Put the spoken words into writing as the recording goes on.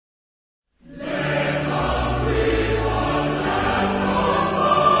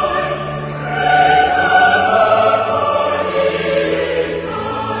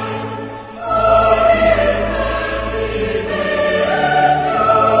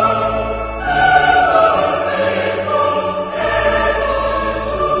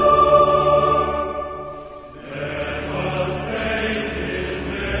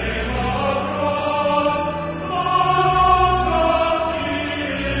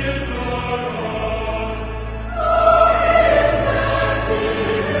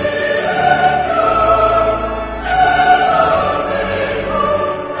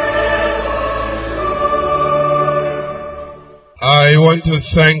to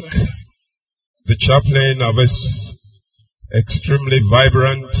thank the chaplain of his extremely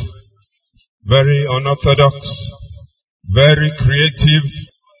vibrant, very unorthodox, very creative,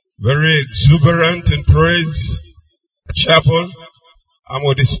 very exuberant in praise chapel, and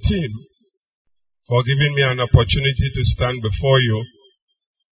with his team for giving me an opportunity to stand before you.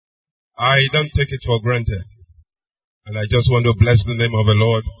 I don't take it for granted. And I just want to bless the name of the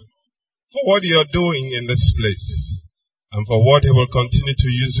Lord for what you are doing in this place and for what he will continue to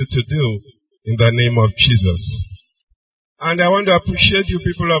use you to do in the name of Jesus. And I want to appreciate you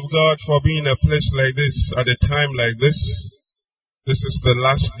people of God for being in a place like this at a time like this. This is the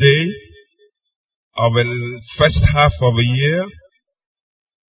last day of the first half of the year.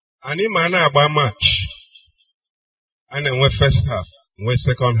 And in about March. And then we're first half, we're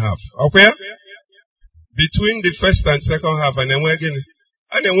second half. Okay? Between the first and second half, and then we're again,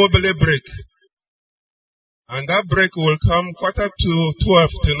 and then we'll be a break. And that break will come 11:45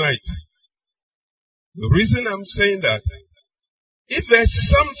 tonight. The reason I'm saying that, if there's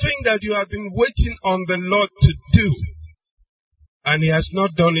something that you have been waiting on the Lord to do, and he has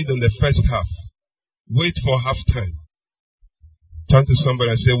not done it in the first half, wait for halftime. Turn to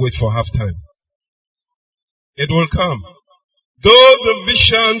somebody and say, wait for halftime. It will come. Though the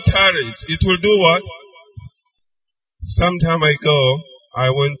vision tarries, it will do what? Some time ago, I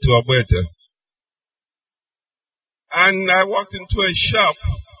went to Abuete. And I walked into a shop,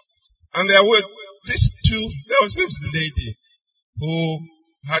 and there was this lady who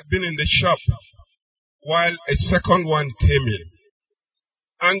had been in the shop while a second one came in.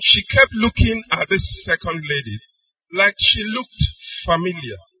 And she kept looking at this second lady like she looked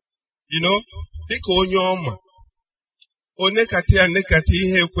familiar. You know? Diko onyoma. Onekati anekati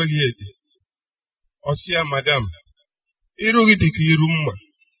ihe ekweliedi. Osia madam. Irugi diki irumma.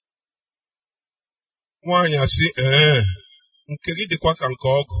 Mwanya si, nkegi dikwa kanka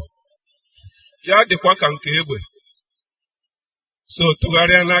ogu. Ya dikwa kanka egbe. So,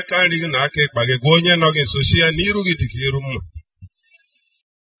 tugari anaka nrigi na aka ekpage gwenye nogi sosia ni irugi diki irumma.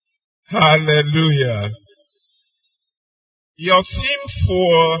 Hallelujah. Your theme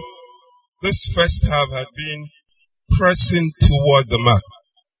for this first half has been pressing toward the mark.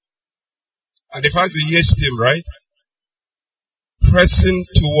 And in fact, the year's theme, right? Pressing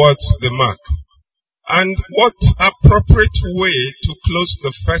towards the mark. And what appropriate way to close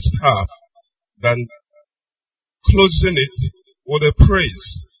the first half than closing it with a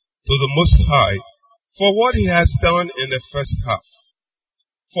praise to the Most High for what he has done in the first half,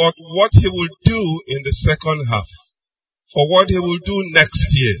 for what he will do in the second half, for what he will do next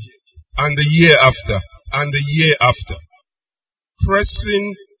year, and the year after, and the year after.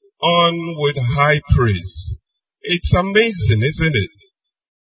 Pressing on with high praise. It's amazing, isn't it?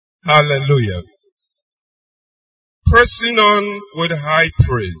 Hallelujah. Pressing on with high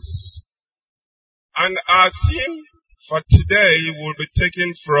praise. And our theme for today will be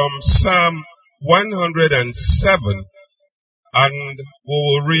taken from Psalm 107, and we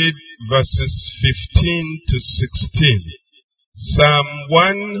will read verses 15 to 16. Psalm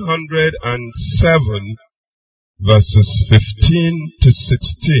 107, verses 15 to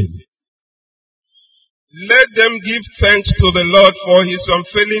 16. Let them give thanks to the Lord for his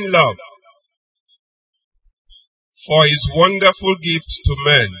unfailing love, for his wonderful gifts to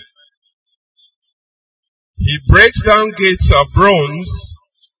men. He breaks down gates of bronze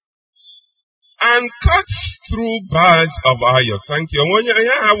and cuts through bars of iron. Thank you.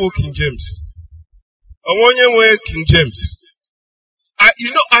 I will King James. King James. I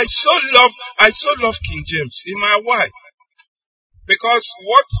so love King James in my wife. Because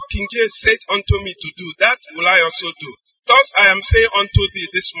what King James said unto me to do, that will I also do. Thus I am saying unto thee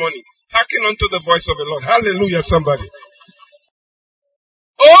this morning, hearken unto the voice of the Lord. Hallelujah, somebody.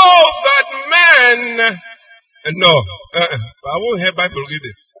 Oh, that man. No, I won't hear Bible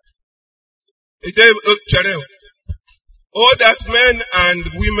reading. Oh, that men and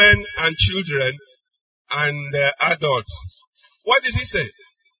women and children and adults. What did he say?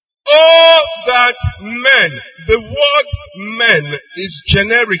 Oh, that men. The word men is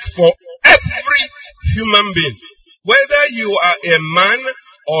generic for every human being. Whether you are a man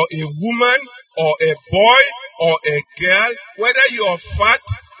or a woman or a boy or a girl, whether you are fat,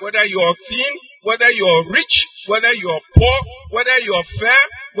 whether you are thin, whether you are rich, whether you are poor, whether you are fair,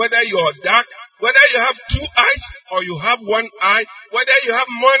 whether you are dark, whether you have two eyes or you have one eye, whether you have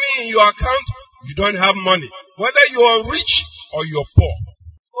money in your account, you don't have money, whether you are rich or you are poor.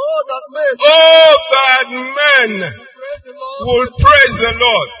 Oh, that man will praise the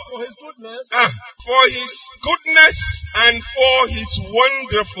Lord for his goodness and for his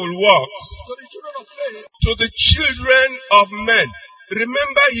wonderful works to the children of men. to the children of men.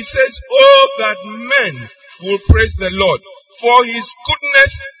 remember he says, oh, that men will praise the Lord for his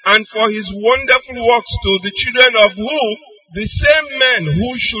goodness and for his wonderful works to the children of who? The same men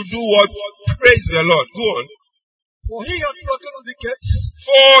who should do what? Praise the Lord. Go on. For he has broken the gates.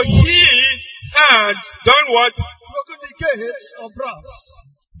 For he has done what? Broken the gates of brass.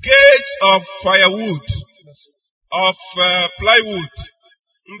 Gates of firewood, of plywood,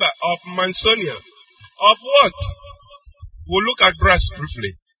 of mansonia, of what? We'll look at brass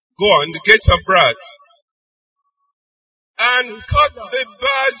briefly. Go on, the gates of brass. And cut the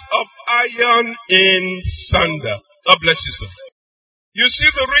bars of iron in sunder. God bless you, sir. You see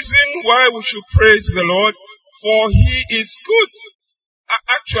the reason why we should praise the Lord? For he is good.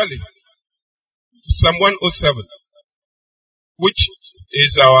 Actually, Psalm 107, which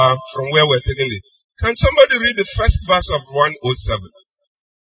is from where we're taking it. Can somebody read the first verse of 107?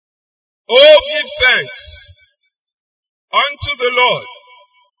 Oh, give thanks unto the Lord,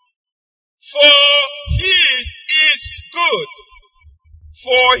 for he is good,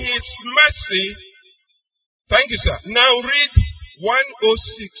 for his mercy. Thank you, sir. Now read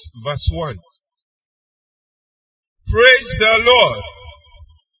 106 verse 1. Praise the Lord.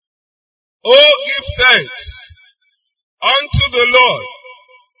 Oh, give thanks unto the Lord,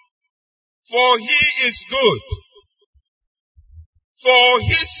 for he is good, for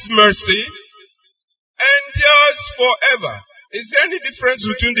his mercy endures forever. Is there any difference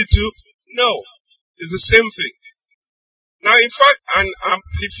between the two? No. It's the same thing. Now, in fact, an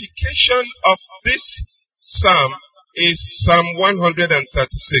amplification of this psalm is Psalm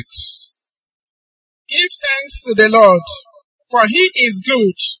 136. Give thanks to the Lord, for he is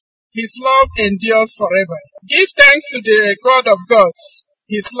good. His love endures forever. Give thanks to the God of gods.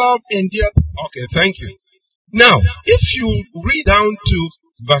 His love endures. Okay, thank you. Now, if you read down to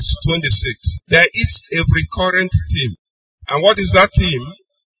verse 26, there is a recurrent theme. And what is that theme?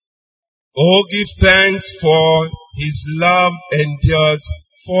 Oh, give thanks, for his love endures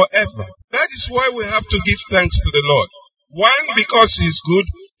forever. That is why we have to give thanks to the Lord. One, because he is good.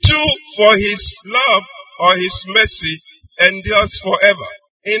 Two, for his love or his mercy endures forever.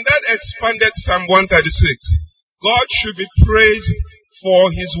 In that expanded Psalm 136, God should be praised for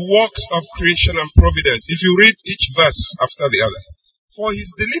his works of creation and providence. If you read each verse after the other. For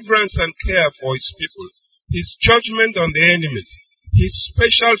his deliverance and care for his people. His judgment on the enemies. His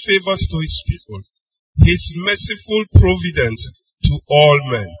special favors to his people. His merciful providence to all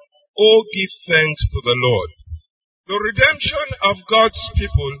men. Oh, give thanks to the Lord. The redemption of God's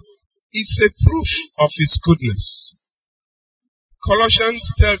people is a proof of his goodness. Colossians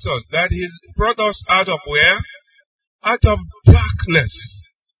tells us that he brought us out of where? Out of darkness.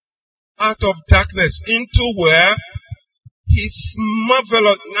 Out of darkness into where? His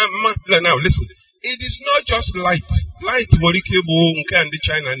marvelous. Now listen. It is not just light. Light,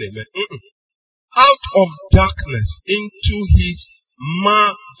 China name. Out of darkness into his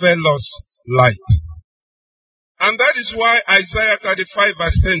marvelous light. And that is why Isaiah 35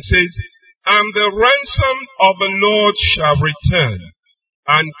 verse 10 says, and the ransom of the Lord shall return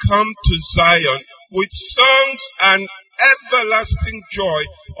and come to Zion with songs and everlasting joy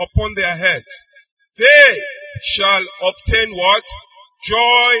upon their heads. They shall obtain what?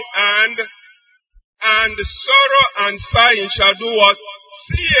 Joy and sorrow and sighing shall do what?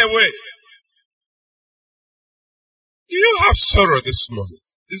 Flee away. Do you have sorrow this morning?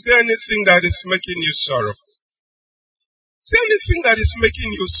 Is there anything that is making you sorrowful? Is there anything that is making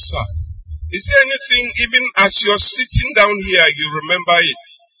you sad? Is there anything, even as you're sitting down here, you remember it?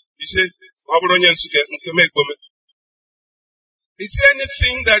 You say, is there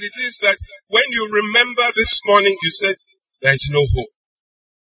anything that it is that when you remember this morning, you said, there is no hope?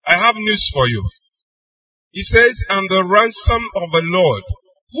 I have news for you. He says, and the ransom of the Lord.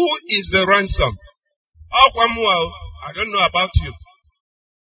 Who is the ransom? I don't know about you.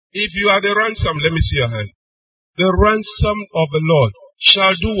 If you are the ransom, let me see your hand. The ransom of the Lord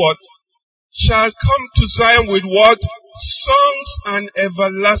shall do what? Shall come to Zion with what? Songs and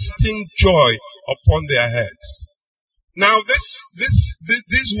everlasting joy upon their heads. Now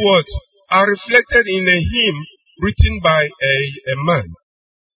these words are reflected in a hymn written by a man.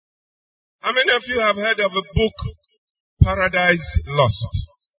 How many of you have heard of a book, Paradise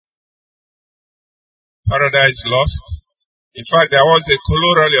Lost? Paradise Lost. In fact, there was a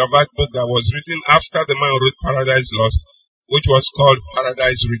corollary of that book that was written after the man wrote Paradise Lost, which was called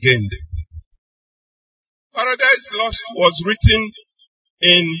Paradise Regained. Paradise Lost was written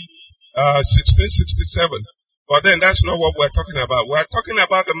in 1667. But then that's not what we're talking about. We're talking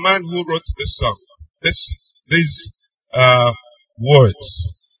about the man who wrote this song, these words.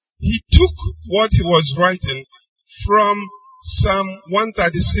 He took what he was writing from Psalm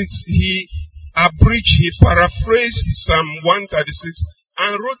 136, he abridged, he paraphrased Psalm 136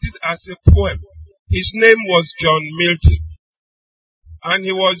 and wrote it as a poem. His name was John Milton. And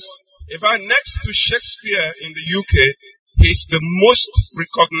he was, in fact, next to Shakespeare in the UK, he's the most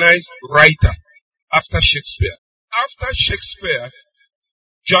recognized writer after Shakespeare. After Shakespeare,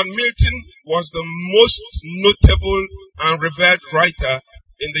 John Milton was the most notable and revered writer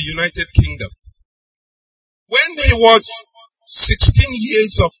in the United Kingdom. When he was 16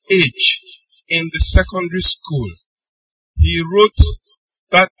 years of age in the secondary school, he wrote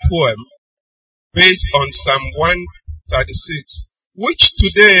that poem based on Psalm 136, which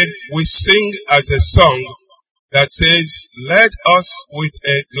today we sing as a song that says, "Let us with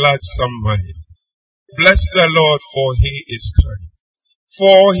a gladsome mind bless the Lord, for he is kind.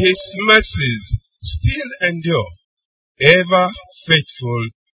 For his mercies still endure, ever faithful,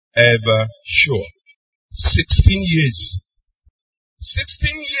 ever sure." 16 years.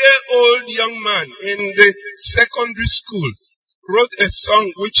 16-year-old young man in the secondary school wrote a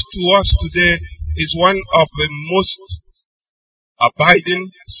song which to us today is one of the most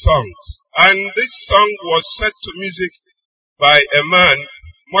abiding songs. And this song was set to music by a man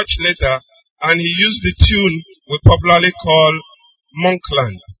much later, and he used the tune we popularly call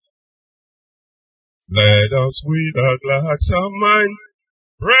Monkland. Let us with a gladsome mind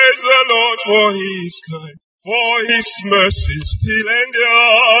praise the Lord, for he is kind. For his mercy still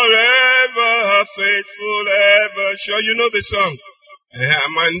endure, ever faithful, ever sure. You know the song.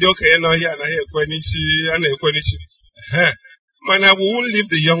 Man, I won't leave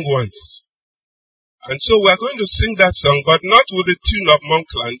the young ones. And so we are going to sing that song, but not with the tune of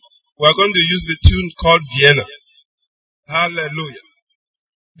Monkland. We are going to use the tune called Vienna. Hallelujah.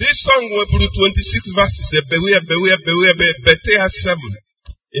 This song will put 26 verses. Bete has 7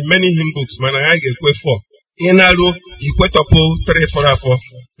 in many hymn books. Man, I get 4. Inalu, Ikwetopo, 3, 4, 4.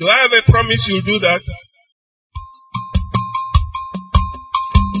 Do I have a promise you'll do that?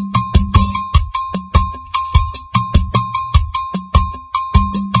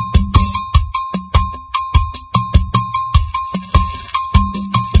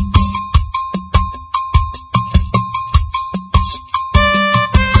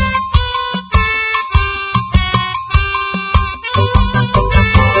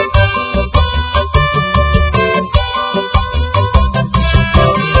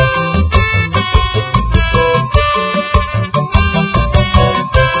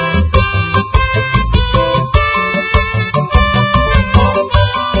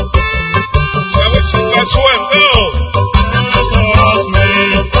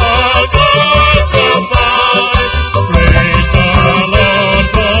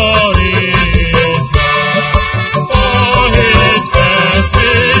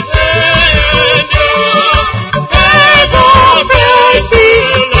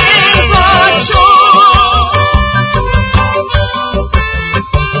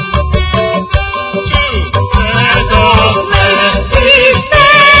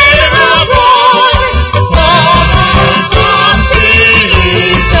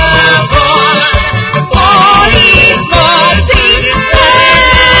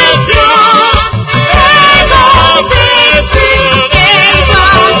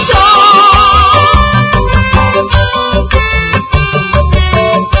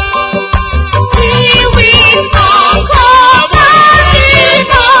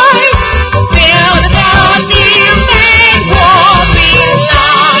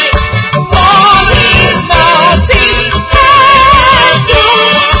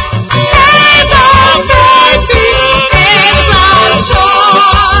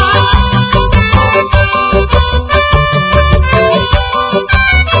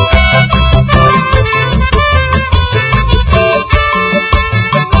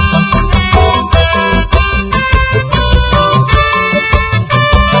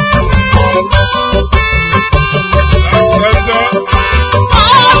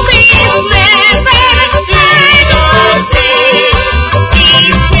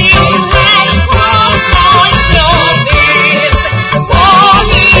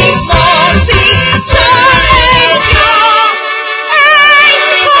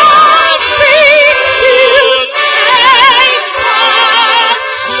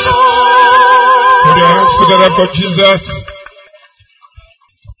 For Jesus.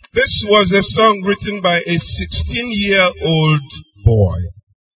 This was a song written by a 16-year-old boy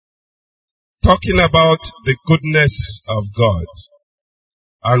talking about the goodness of God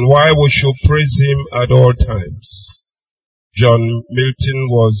and why we should praise him at all times. John Milton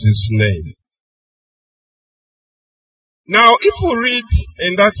was his name. Now, if we read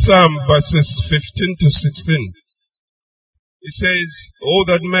in that psalm verses 15 to 16, It says, "Oh,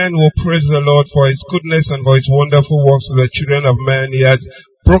 that man will praise the Lord for his goodness and for his wonderful works to the children of men. He has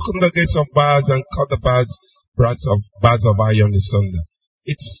broken the gates of bars and cut the bars of iron asunder."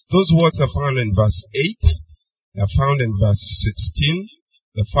 It's, those words are found in verse 8, they're found in verse 16,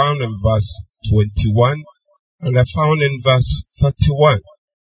 they're found in verse 21, and they're found in verse 31.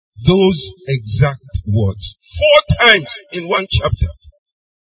 Those exact words. 4 times in one chapter.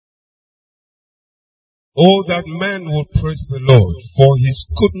 Oh, that man will praise the Lord for his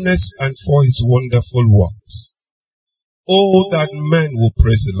goodness and for his wonderful works. Oh, that man will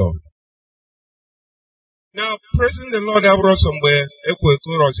praise the Lord. Now, praising the Lord, I brought somewhere, these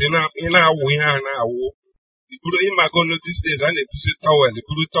days, and they put towel, I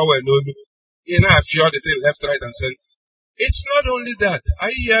feel the thing left, right, and center. It's not only that.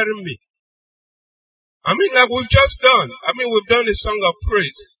 Are you hearing me? I mean, like we've just done. We've done a song of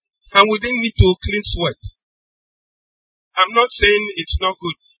praise. And we didn't need to clean sweat. I'm not saying it's not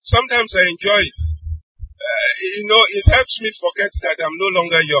good. Sometimes I enjoy it. It helps me forget that I'm no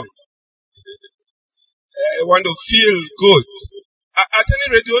longer young. I want to feel good. At any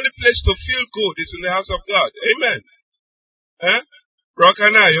rate, the only place to feel good is in the house of God. Amen.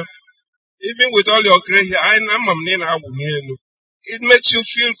 Rokanayo. Even with all your gray hair, it makes you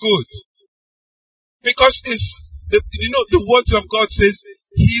feel good. Because the words of God says,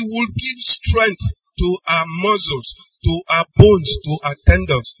 He will give strength to our muscles, to our bones, to our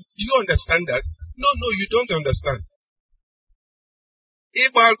tendons. Do you understand that? No, you don't understand.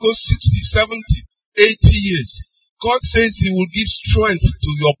 If I go 60, 70, 80 years, God says He will give strength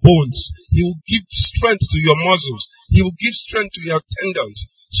to your bones. He will give strength to your muscles. He will give strength to your tendons.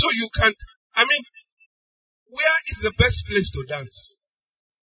 So you can, where is the best place to dance?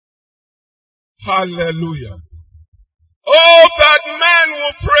 Hallelujah. Oh, that man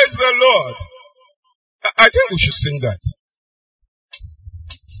will praise the Lord. I think we should sing that.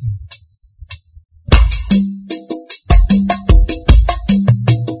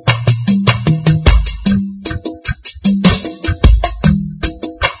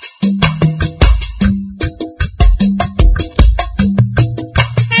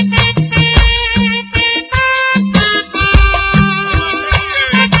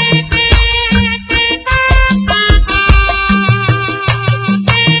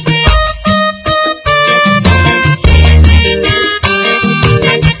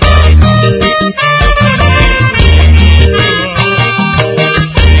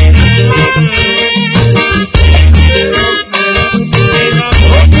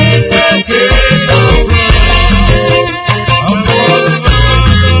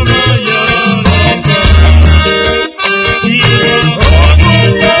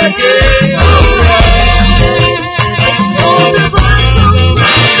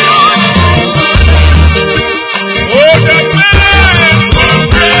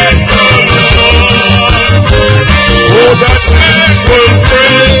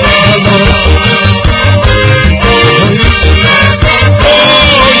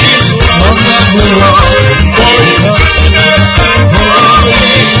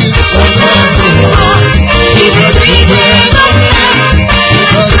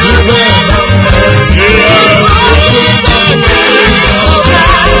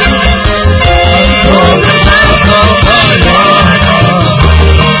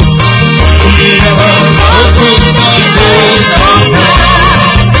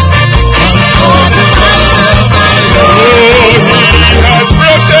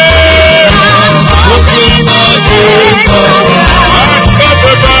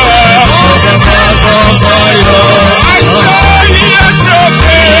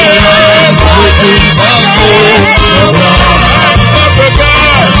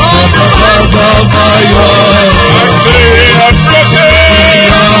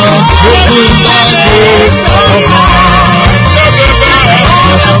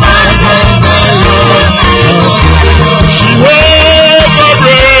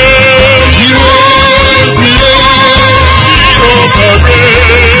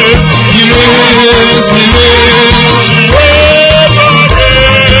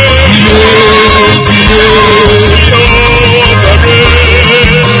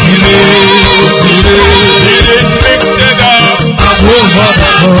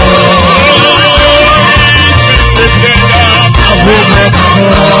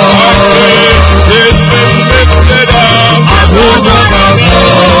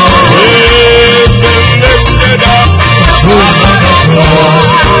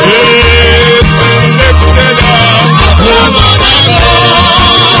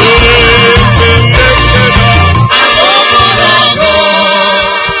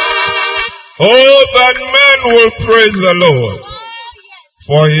 praise the Lord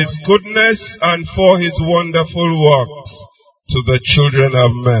for his goodness and for his wonderful works to the children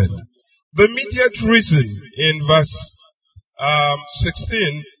of men. The immediate reason in verse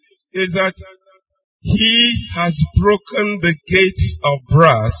 16 is that he has broken the gates of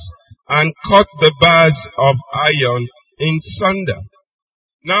brass and cut the bars of iron in sunder.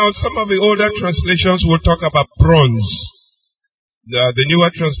 Now, some of the older translations will talk about bronze. The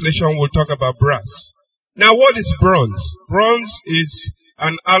newer translation will talk about brass. Now, what is bronze? Bronze is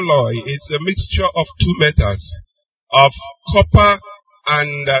an alloy. It's a mixture of two metals, of copper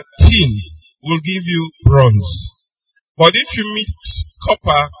and tin will give you bronze. But if you mix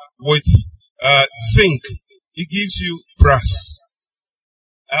copper with zinc, it gives you brass.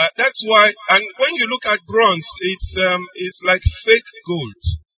 That's why, and when you look at bronze, it's like fake gold.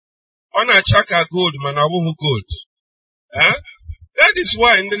 Onachaka gold, manawu gold. That is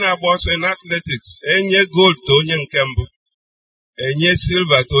why in the Nnabuko in athletics, enye gold to onye nkembu, enye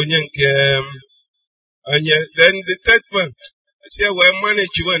silver to onye enye. Then the third one, I say we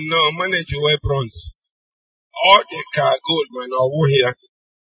manage you bronze. All the car gold manawu here.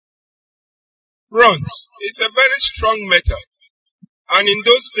 Bronze, it's a very strong metal. And in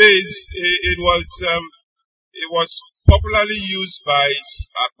those days, it was popularly used by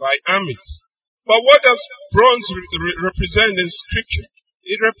armies. But what does bronze represent in Scripture?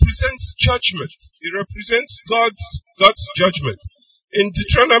 It represents judgment. It represents God's judgment. In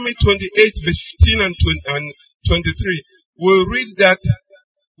Deuteronomy 28, verse 15 and 23, we'll read that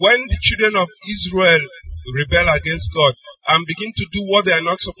when the children of Israel rebel against God and begin to do what they are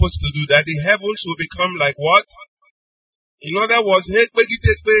not supposed to do, that the heavens will become like what? In other words,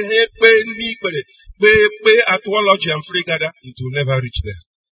 archaeology and frigada, it will never reach there.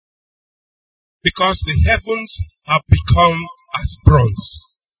 Because the heavens have become as bronze.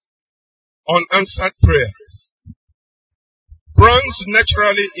 Unanswered prayers. Bronze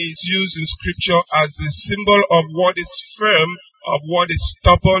naturally is used in Scripture as the symbol of what is firm, of what is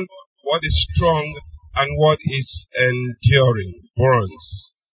stubborn, what is strong, and what is enduring.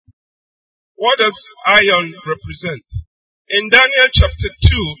 Bronze. What does iron represent? In Daniel chapter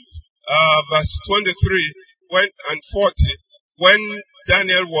 2, verse 23 and 40, when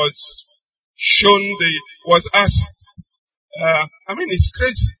Daniel was asked, it's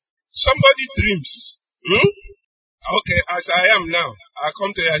crazy. Somebody dreams. Okay, as I am now, I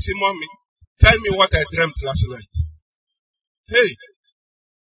come to you, I say, Mommy, tell me what I dreamt last night. Hey,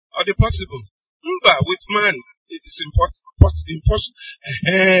 are they possible? With man, it is impossible. But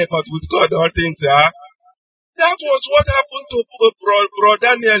with God, all things are. That was what happened to Bro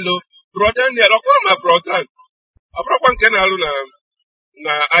Daniel. Bro Daniel, my brother.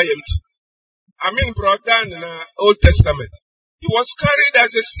 Bro Dan in the Old Testament. He was carried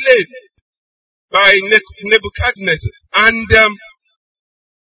as a slave by Nebuchadnezzar. And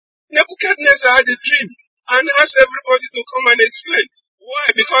Nebuchadnezzar had a dream and asked everybody to come and explain.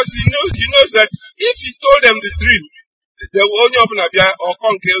 Why? Because he knows that if he told them the dream, they will only open up or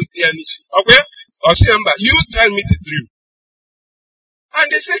conquer the issue. Okay? Or say, you tell me the dream. And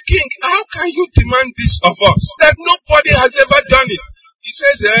they say, King, how can you demand this of us? That nobody has ever done it. He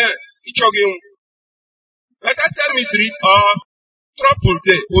says, better tell me dream or trouble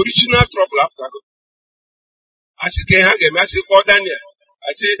there, original trouble after. I say, call Daniel.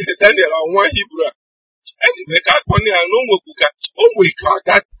 I say, Daniel, I want Hebrew. Anyway, that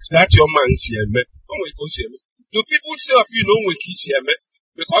your man see me. Do people say of you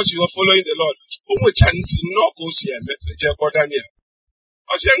because you are following the Lord? Daniel.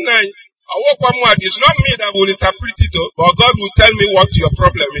 It's not me that will interpret it, but God will tell me what your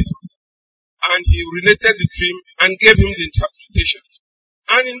problem is. And he related the dream and gave him the interpretation.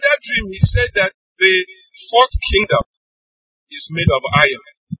 And in that dream, he said that the fourth kingdom is made of iron,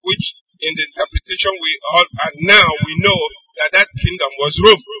 which in the interpretation and now we know that kingdom was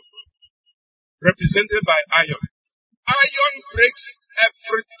Rome, represented by iron. Iron breaks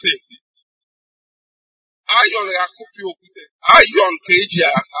everything. Iron,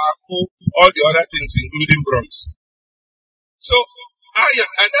 all the other things, including bronze. So,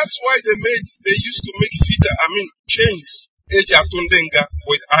 iron, and that's why they used to make chains,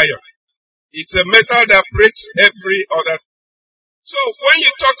 with iron. It's a metal that breaks every other. So, when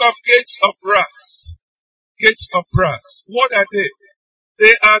you talk of gates of brass, what are they?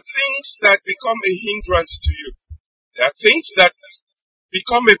 They are things that become a hindrance to you. They are things that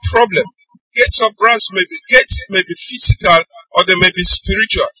become a problem. Gates of brass may be physical or they may be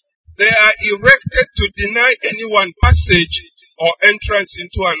spiritual. They are erected to deny anyone passage or entrance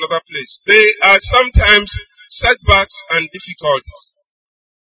into another place. They are sometimes setbacks and difficulties.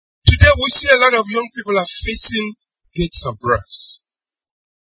 Today we see a lot of young people are facing gates of brass.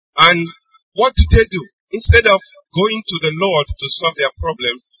 And what do? Instead of going to the Lord to solve their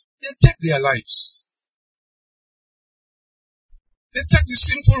problems, they take their lives. They take the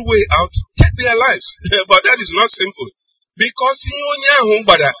simple way out, take their lives. But that is not simple. Because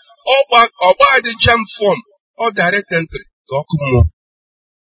the jam form or direct entry.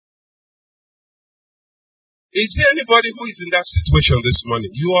 Is there anybody who is in that situation this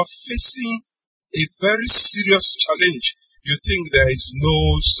morning? You are facing a very serious challenge. You think there is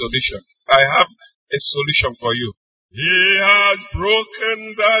no solution. I have a solution for you. He has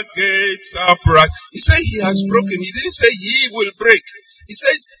broken the gates of brass. He said he has broken. He didn't say he will break. He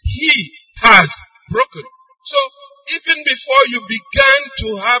says he has broken. So even before you began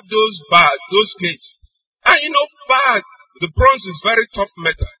to have those bars, those gates, and bars, the bronze is very tough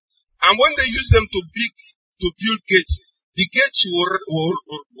metal. And when they use them to build gates, the gates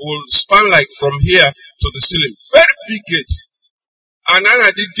will span like from here to the ceiling. Very big gates. And then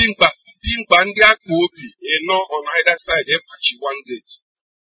I did dimba on either side, one gate.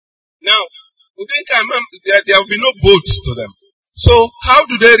 Now, we think there will be no bolts to them. So how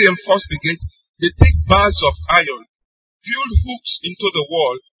do they reinforce the gate? They take bars of iron, build hooks into the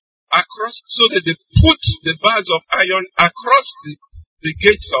wall across, so that they put the bars of iron across the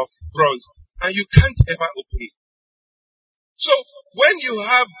gates of bronze, and you can't ever open it. So when you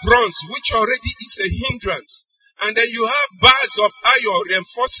have bronze, which already is a hindrance, and then you have bars of iron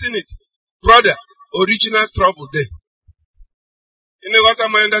reinforcing it, brother, original trouble there. You know what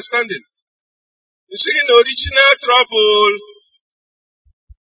I'm understanding? You see, in original trouble,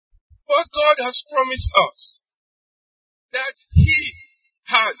 but God has promised us that He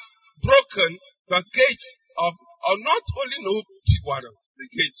has broken the gates of not only the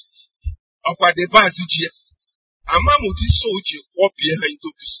gates of the Bazijia, Amamuti Soji walk behind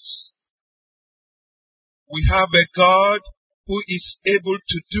two pieces. We have a God who is able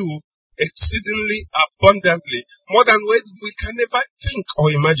to do exceedingly abundantly, more than what we can ever think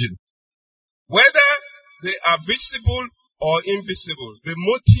or imagine. Whether they are visible or invisible, the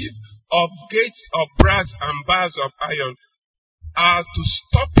motive of gates of brass and bars of iron are to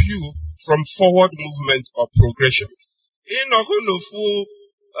stop you from forward movement or progression. In Ogunofu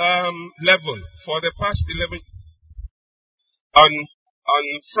level, for the past 11, on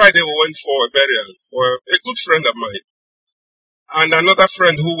Friday we went for a burial for a good friend of mine. And another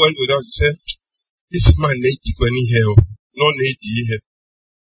friend who went with us said, this man need here, no need here.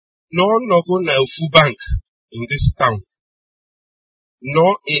 No go na full bank in this town.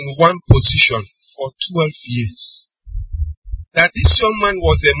 Nor in one position for 12 years. That this young man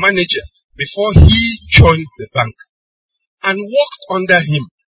was a manager before he joined the bank and worked under him.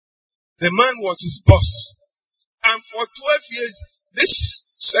 The man was his boss. And for 12 years, this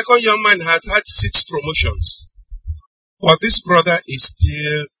second young man has had 6 promotions. But this brother is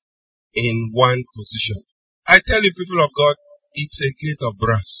still in one position. I tell you, people of God, it's a gate of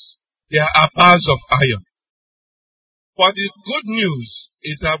brass. There are bars of iron. But the good news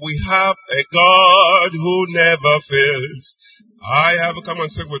is that we have a God who never fails. Come and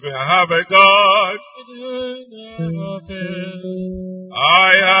sing with me. I have a God who never fails.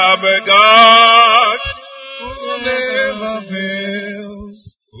 I have a God who never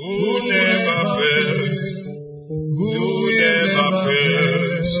fails. Who never fails. Who never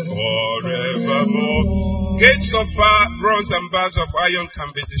fails forevermore. Gates of bronze and bars of iron can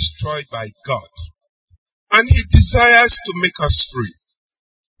be destroyed by God. And He desires to make us free.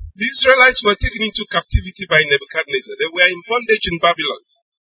 The Israelites were taken into captivity by Nebuchadnezzar. They were in bondage in Babylon.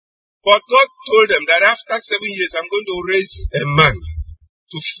 But God told them that after 7 years, I'm going to raise a man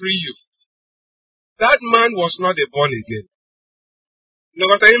to free you. That man was not a born again. You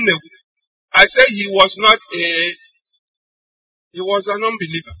know what I mean? I say he was an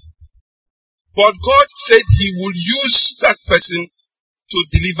unbeliever. But God said He would use that person to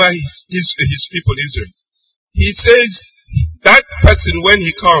deliver his people Israel. He says that person, when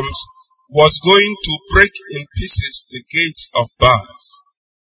he comes, was going to break in pieces the gates of bars,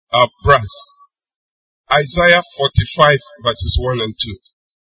 of brass. Isaiah 45 verses 1 and 2.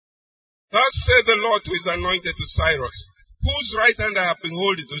 Thus said the Lord to His anointed, to Cyrus, whose right hand I have been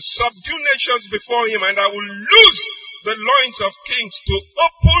holding, to subdue nations before him, and I will loose the loins of kings, to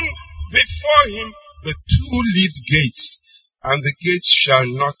open before him the 2-leaved gates, and the gates shall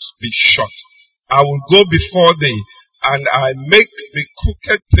not be shut. I will go before thee, and I make the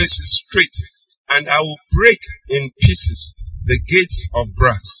crooked places straight, and I will break in pieces the gates of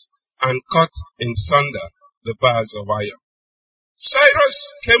brass, and cut in sunder the bars of iron.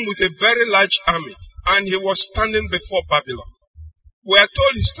 Cyrus came with a very large army, and he was standing before Babylon. We are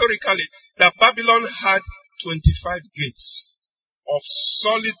told historically that Babylon had 25 gates of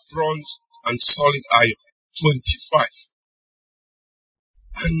solid bronze and solid iron. 25.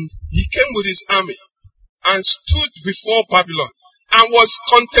 And he came with his army and stood before Babylon and was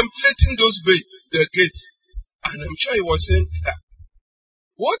contemplating the gates. And I'm sure he was saying,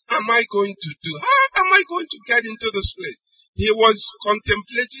 what am I going to do? How am I going to get into this place? He was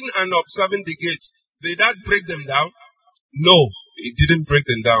contemplating and observing the gates. Did that break them down? No, it didn't break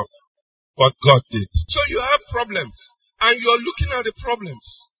them down. But God did. So you have problems. And you're looking at the problems.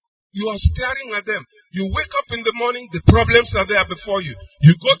 You are staring at them. You wake up in the morning, the problems are there before you.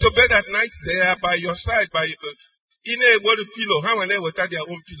 You go to bed at night, they are by your side. In a pillow. How many without their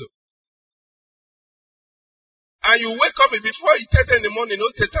own pillow? And you wake up before you 10 in the morning,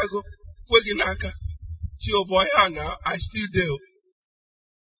 no teta go. See your boy now, I still there.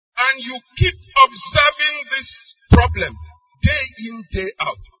 And you keep observing this problem day in, day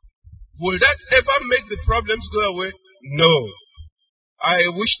out. Will that ever make the problems go away? No. I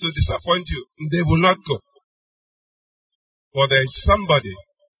wish to disappoint you. They will not go. For there is somebody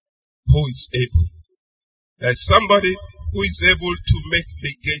who is able. There is somebody who is able to make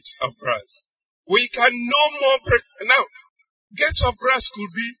the gates of brass. We can no more break. Now, gates of brass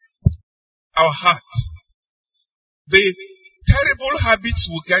could be our heart. The terrible habits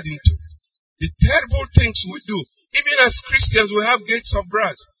we get into. The terrible things we do. Even as Christians, we have gates of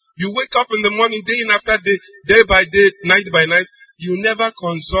brass. You wake up in the morning, day in after day, day by day, night by night. You never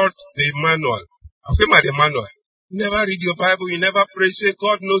consult the manual. The manual. You never read your Bible. You never pray. Say,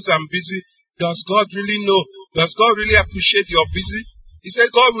 God knows I'm busy. Does God really know? Does God really appreciate you're busy? He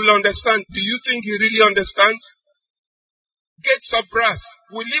said, God will understand. Do you think He really understands? Gates of brass.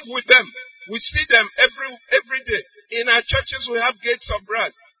 We live with them. We see them every day. In our churches, we have gates of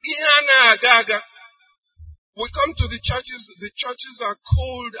brass. We come to the churches are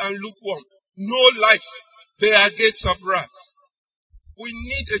cold and lukewarm. No life. They are gates of brass. We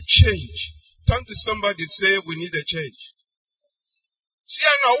need a change. Turn to somebody and say, we need a change. See,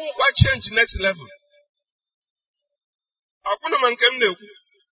 I know what change next level. I won't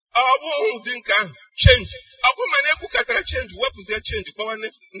think change. I won't change. What was their change? Power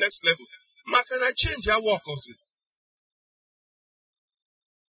next level. Can I change our work of it?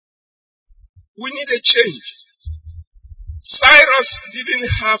 We need a change. Cyrus didn't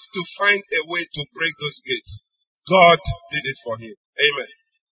have to find a way to break those gates. God did it for him. Amen.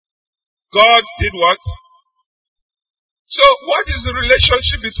 God did what? So what is the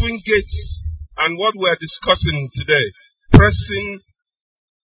relationship between gates and what we are discussing today? Pressing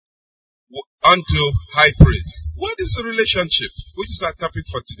unto high praise. What is the relationship? Which is our topic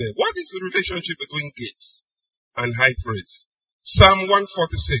for today. What is the relationship between gates and high praise? Psalm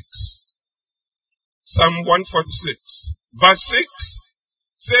 146. Psalm 146. Verse 6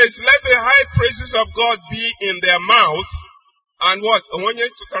 says, let the high praises of God be in their mouth. And what? I want you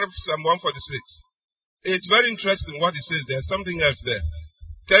to turn to Psalm 146. It's very interesting what it says. There's something else there.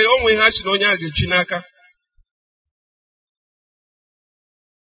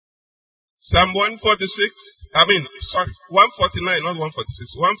 Psalm 149, not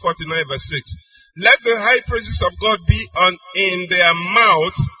 146. 149 verse 6. Let the high praises of God be in their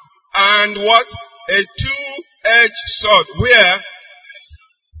mouth, and what? A two-edged sword. Where?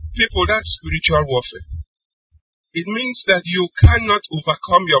 People, that's spiritual warfare. It means that you cannot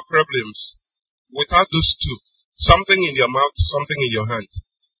overcome your problems without those two. Something in your mouth, something in your hand.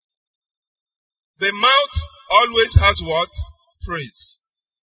 The mouth always has what? Praise.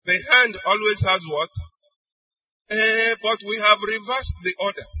 The hand always has what? But we have reversed the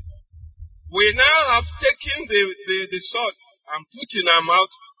order. We now have taken the sword and put in our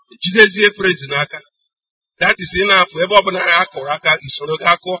mouth. That is enough.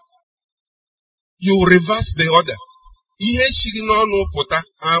 You reverse the order.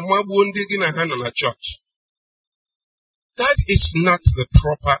 That is not the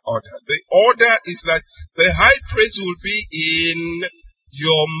proper order. The order is that the high praise will be in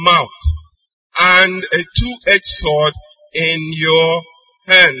your mouth and a two-edged sword in your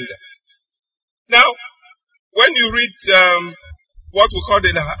hand. Now, when you read what we call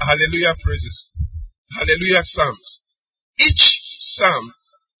the Hallelujah praises, Hallelujah Psalms, each Psalm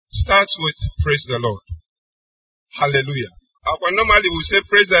starts with praise the Lord. Hallelujah. Normally we say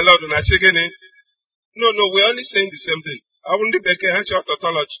praise the Lord and I say again. No, we're only saying the same thing. I won't be your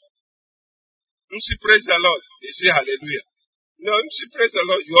tautology. You see praise the Lord, you say hallelujah. No, you see praise the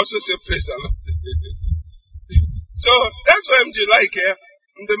Lord, you also say praise the Lord. So that's why I'm like here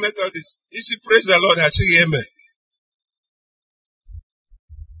in the Methodist. You see praise the Lord, I say amen.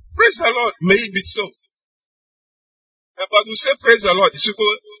 Praise the Lord, may it be so. But we say praise the Lord.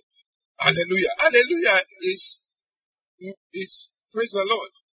 Hallelujah. Hallelujah is praise the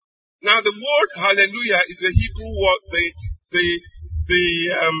Lord. Now the word hallelujah is a Hebrew word.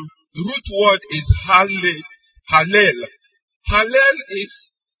 The root word is hallel. Hallel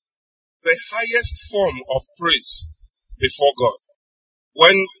is the highest form of praise before God.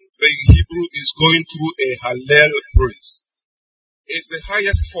 When the Hebrew is going through a hallel praise, it's the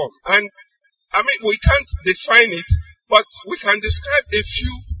highest form. And we can't define it, but we can describe a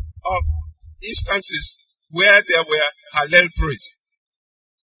few of instances where there were hallel praise.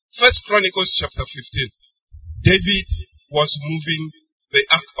 1 Chronicles chapter 15. David was moving the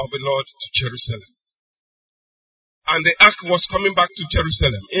ark of the Lord to Jerusalem. And the ark was coming back to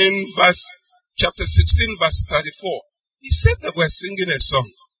Jerusalem. In chapter 16, verse 34, he said they were singing a song.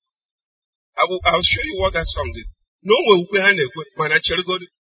 I'll show you what that song is.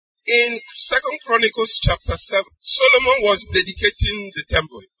 In 2 Chronicles chapter 7, Solomon was dedicating the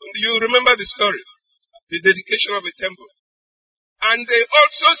temple. You remember the story? The dedication of the temple. And they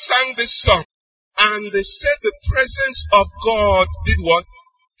also sang this song. And they said the presence of God did what?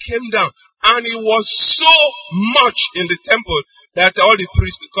 Came down. And it was so much in the temple that all the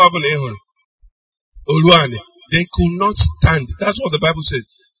priests they could not stand. That's what the Bible says.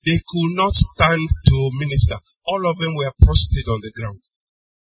 They could not stand to minister. All of them were prostrate on the ground.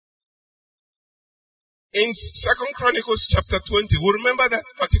 In 2 Chronicles chapter 20, we remember that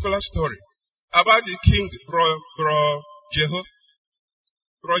particular story about the king, Bro Jeho.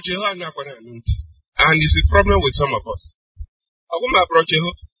 And it's a problem with some of us. Bro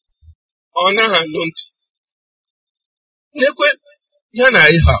Jeho.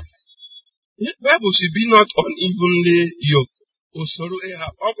 Bible should be not unevenly yoked.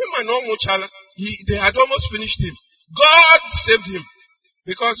 They had almost finished him. God saved him.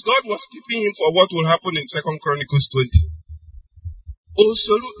 Because God was keeping him for what will happen in 2 Chronicles 20.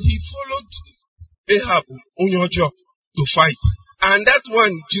 He followed Ahab on your job to fight. And that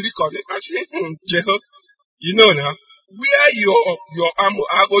one, Jeho, you know now, wear your armor.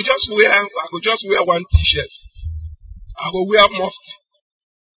 I go just wear one t-shirt. I go wear mufti.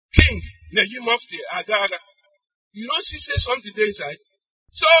 King, Nehi mufti, Agaga. You don't see say something there inside.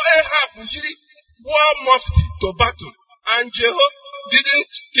 So Ahab usually wore mufti to battle. And Jeho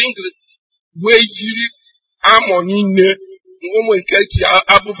didn't think where you armor in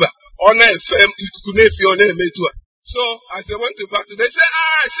Abuba. So as they went to battle, they said,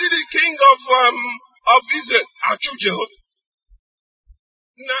 see the king of Israel. Achu Jeho.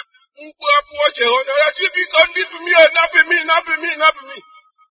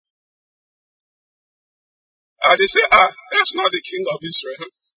 They say, that's not the king of Israel.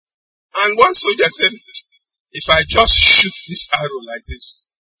 And one soldier said, if I just shoot this arrow like this,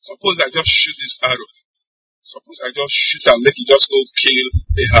 suppose I just shoot this arrow. Suppose I just shoot and make it just go kill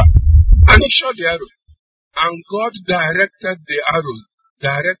Ahab. And he shot the arrow. And God directed the arrow.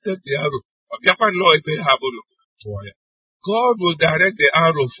 God will direct the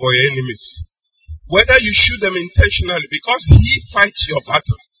arrow for your enemies. Whether you shoot them intentionally, because He fights your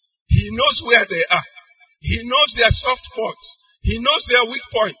battle. He knows where they are. He knows their soft spots. He knows their weak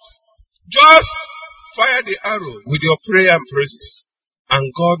points. Just fire the arrow with your prayer and praises.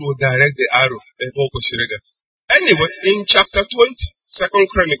 And God will direct the arrow. Anyway, in chapter 20, 2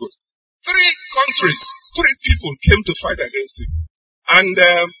 Chronicles, 3 countries, 3 people came to fight against him. And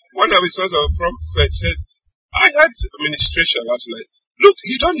one of his sons of the prophet said, I had administration last night. Look,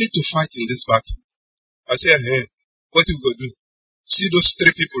 you don't need to fight in this battle. I said, hey, what are you going to do? See those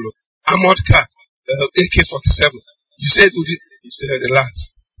 3 people, armored car, AK-47. You said, he said,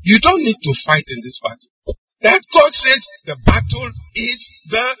 relax. You don't need to fight in this battle. That God says the battle is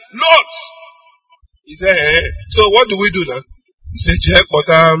the Lord's. He said, hey, so what do we do now? He said,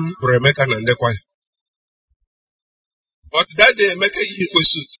 but that day, make a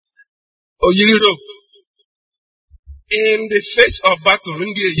suit. Oh, you know. In the face of battle,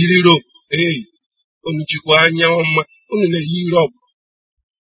 hey,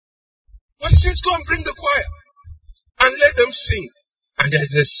 but he says, go and bring the choir and let them sing. And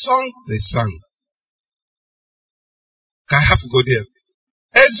there's a song they sang. I have to go there.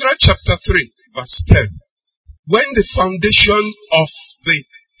 Ezra chapter 3, verse 10. When the foundation of the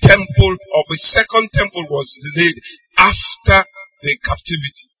temple, of the second temple was laid after the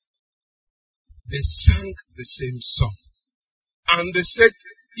captivity, they sang the same song. And they said,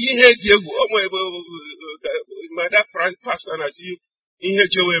 my pastor,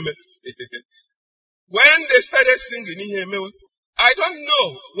 when they started singing, I don't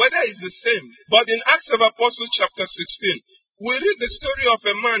know whether it's the same, but in Acts of Apostles chapter 16, we read the story of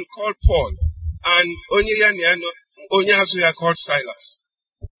a man called Paul. And Onyazuya called Silas.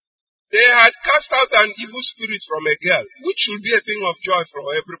 They had cast out an evil spirit from a girl, which should be a thing of joy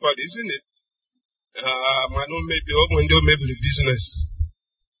for everybody, isn't it? Maybe business.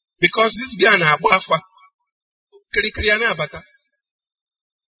 Because this girl na abafa.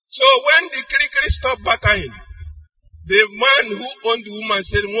 So when the Kirikiri stopped battering, the man who owned the woman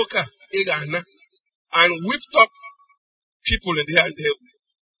said, Moka, Egana, and whipped up people in there and they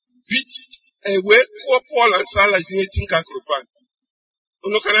beat away Paul and Silas in Tinka Krupan.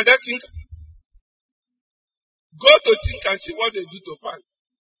 Canada think. Go to think and see what they do to Pan.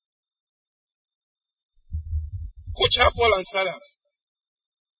 Coach Paul and Silas.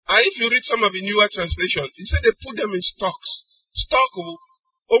 And if you read some of the newer translation, he said they put them in stocks. Stock with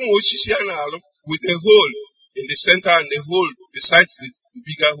a hole in the center and a hole besides the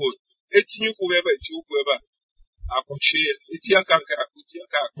bigger hole.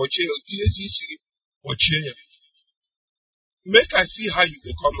 Make I see how you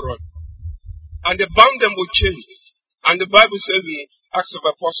will come run. And they bound them with chains. And the Bible says in Acts of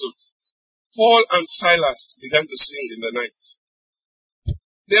Apostles, Paul and Silas began to sing in the night.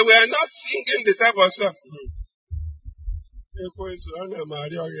 They were not singing the type of stuff.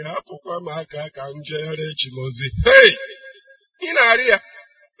 Hey! In area.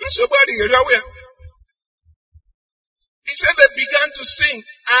 He said they began to sing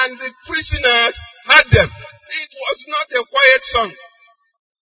and the prisoners had them. It was not a quiet song.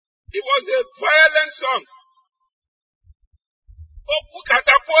 It was a violent song.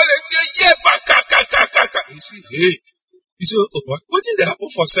 You see, hey. You see, what did happen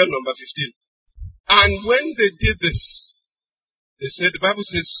for cell number 15? And when they did this, they said, the Bible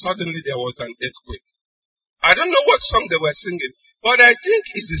says suddenly there was an earthquake. I don't know what song they were singing, but I think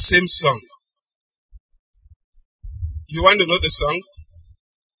it's the same song. You want to know the song?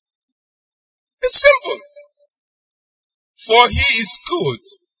 It's simple. For he is good,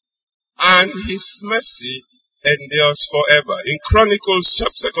 and his mercy endures forever. In Chronicles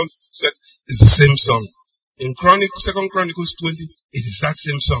chapter 2, it's the same song. In 2 Chronicles 20, it is that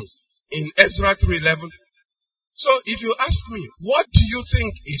same song. In Ezra 3:11. So if you ask me, what do you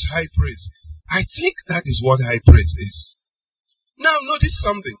think is high praise? I think that is what high praise is. Now notice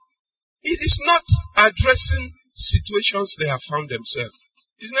something. It is not addressing situations they have found themselves.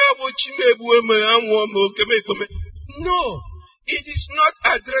 It's not about no. It is not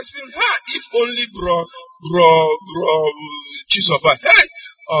addressing her if only bro Chisoba. Hey,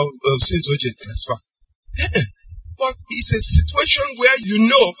 since OJ transfer. But it's a situation where you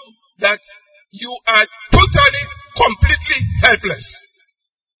know that you are totally, completely helpless.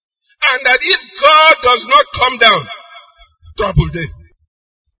 And that if God does not come down, trouble day.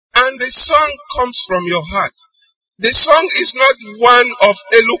 And the song comes from your heart. The song is not one of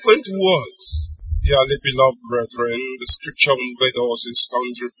eloquent words. Dearly beloved brethren, the scripture with us in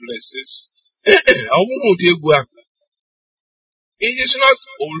sundry places. It is not,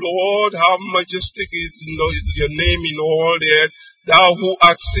 oh Lord, how majestic is your name in all the earth. Thou who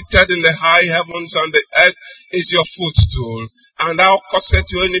art seated in the high heavens and the earth is your footstool. And thou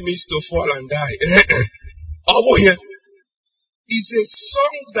causest your enemies to fall and die. Over here is a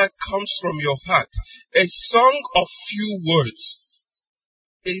song that comes from your heart. A song of few words.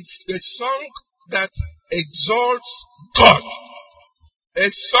 A song that exalts God.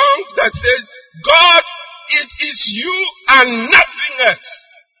 A song that says, God, it is you and nothing else.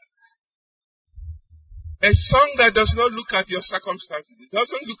 A song that does not look at your circumstances. It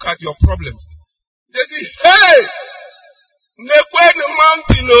doesn't look at your problems. They say, hey! The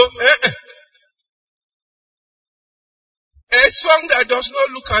mountain. A song that does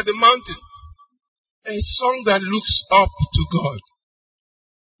not look at the mountain. A song that looks up to God.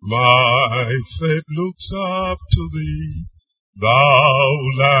 My faith looks up to thee, thou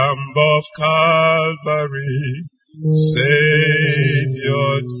Lamb of Calvary,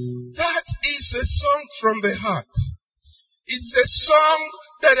 Savior. That is a song from the heart. It's a song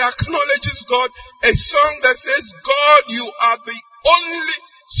that acknowledges God, a song that says, God, you are the only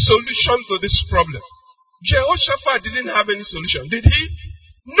solution to this problem. Jehoshaphat didn't have any solution, did he?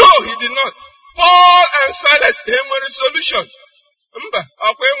 No, he did not. Paul and Silas, they were a solution.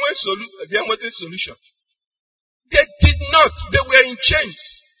 Solution. They did not. They were in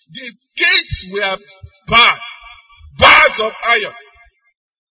chains. The gates were barred. Bars of iron.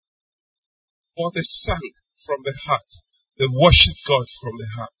 But they sang from the heart. They worshiped God from the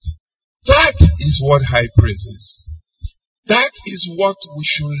heart. That is what high praise is. That is what we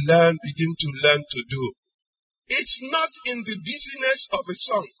should begin to learn to do. It's not in the busyness of a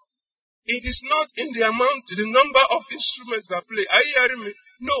song. It is not in the number of instruments that play. Are you hearing me?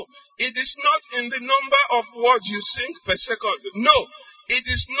 No, it is not in the number of words you sing per second. No, it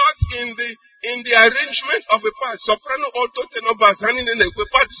is not in the arrangement of a part. Soprano, alto, tenor, bass, running in a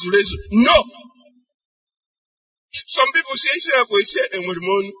part. No. Some people say,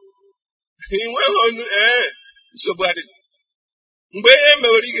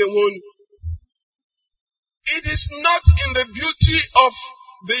 it is not in the beauty of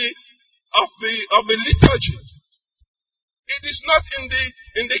the liturgy. It is not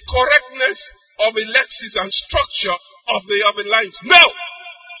in the correctness of a lexis and structure of the lines. No!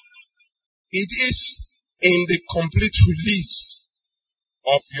 It is in the complete release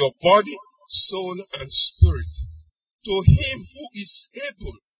of your body, soul, and spirit to Him who is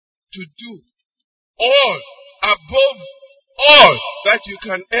able to do all, above all that you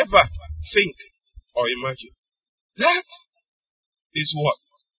can ever think or imagine. That is what?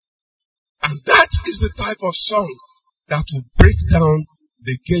 And that is the type of song that will break down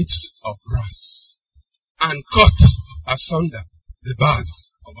the gates of brass and cut asunder the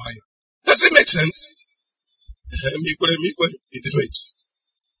bars of iron. Does it make sense? It makes.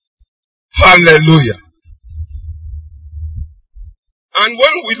 Hallelujah. And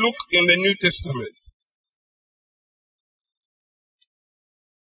when we look in the New Testament,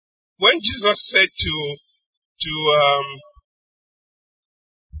 when Jesus said to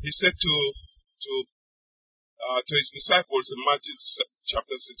his disciples in Matthew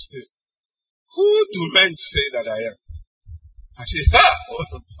chapter 16, who do men say that I am? I say,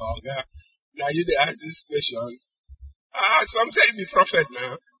 oh God, now you they ask this question. Some say you be prophet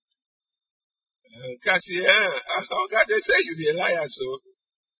now. Because oh God, they say you be a liar, so.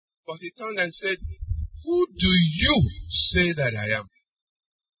 But he turned and said, who do you say that I am?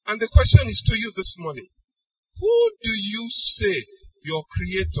 And the question is to you this morning. Who do you say your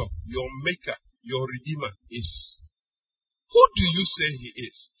creator, your maker, your redeemer is? Who do you say he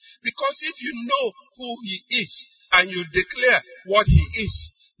is? Because if you know who he is and you declare what he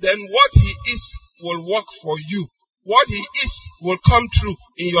is, then what he is will work for you. What he is will come true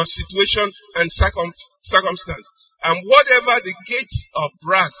in your situation and circumstance. And whatever the gates of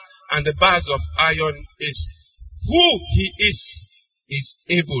brass and the bars of iron is, who he is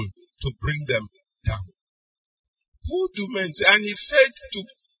able to bring them down. Who do men say? And he said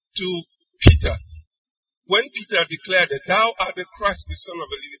to Peter, when Peter declared that thou art the Christ, the Son of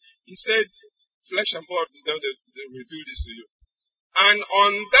the living, he said, flesh and blood did not reveal this to you. And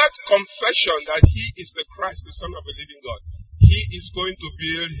on that confession that he is the Christ, the Son of the living God, he is going to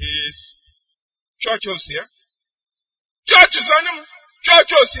build his churches here. Churches on him.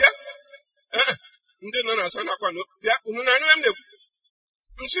 Churches here.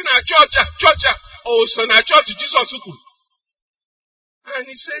 And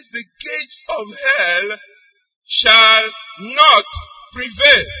he says the gates of hell shall not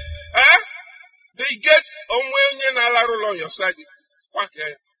prevail. The gates on your side.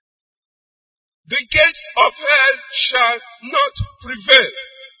 The gates of hell shall not prevail.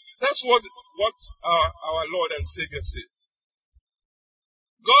 That's what our Lord and Savior says.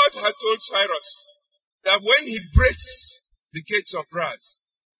 God had told Cyrus that when he breaks the gates of brass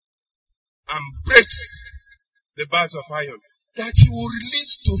and breaks the bars of iron, that he will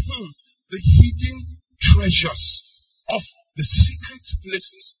release to him the hidden treasures of the secret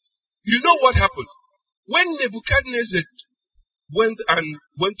places. You know what happened? When Nebuchadnezzar went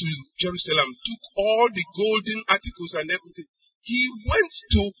to Jerusalem, took all the golden articles and everything, he went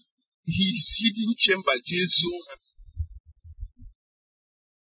to his hidden chamber, Jesus.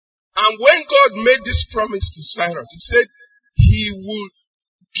 And when God made this promise to Cyrus, he said he will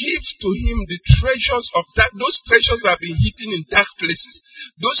give to him the treasures of that, those treasures that have been hidden in dark places,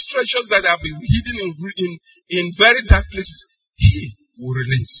 those treasures that have been hidden in very dark places, he will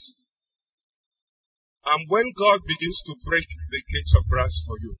release. And when God begins to break the gates of brass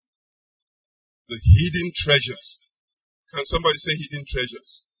for you, the hidden treasures, can somebody say hidden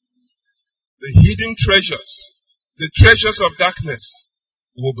treasures? The hidden treasures, the treasures of darkness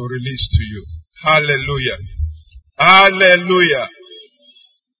will be released to you. Hallelujah. Hallelujah.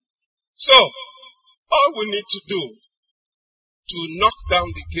 So, all we need to do to knock down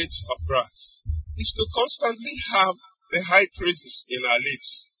the gates of brass is to constantly have the high praises in our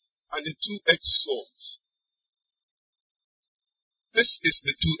lips and the two-edged sword. This is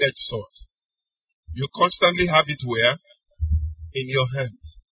the two-edged sword. You constantly have it where? In your hand.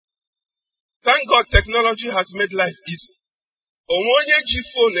 Thank God technology has made life easy. Onye ji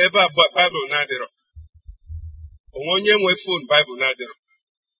phone ebe Bible nadero. Onye nwe phone Bible nadero.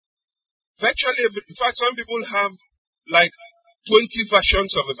 Virtually, in fact, some people have like 20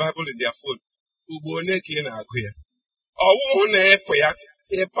 versions of a Bible in their phone.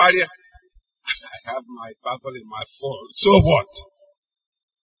 I have my Bible in my phone. So what?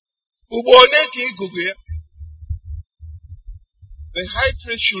 The high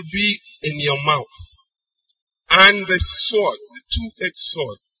priest should be in your mouth, and the sword, the two-edged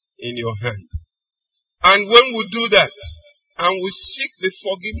sword, in your hand. And when we do that, and we seek the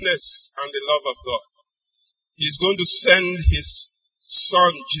forgiveness and the love of God, He's going to send His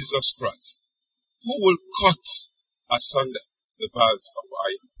Son, Jesus Christ, who will cut asunder the bars of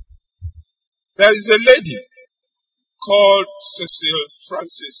iron. There is a lady called Cecil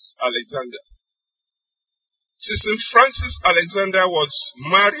Francis Alexander. Cecil Francis Alexander was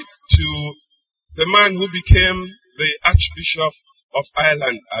married to the man who became the Archbishop of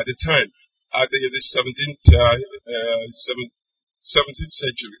Ireland at the time, at the 18th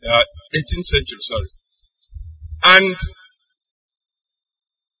century, sorry. And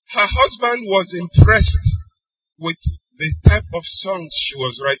her husband was impressed with the type of songs she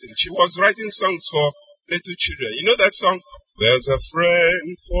was writing. She was writing songs for little children. You know that song? There's a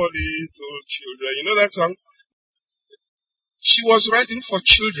friend for little children. You know that song? She was writing for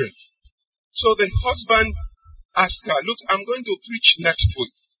children. So the husband asked her, look, I'm going to preach next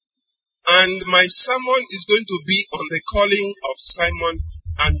week. And my sermon is going to be on the calling of Simon,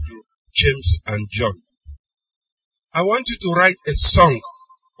 Andrew, James, and John. I want you to write a song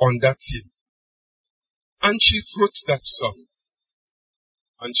on that theme. And she wrote that song.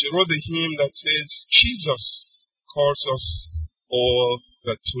 And she wrote the hymn that says, Jesus calls us all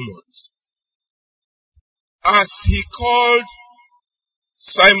the tumult. As He called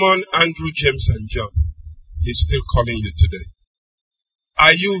Simon, Andrew, James, and John, He's still calling you today.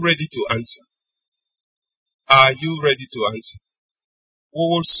 Are you ready to answer? Are you ready to answer? We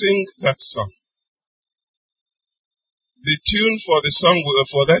will sing that song. The tune for the song,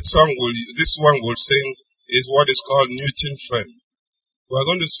 for that song, this one will sing, is what is called Newton Friend. We're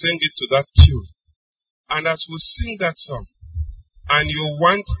going to sing it to that tune. And as we sing that song, and you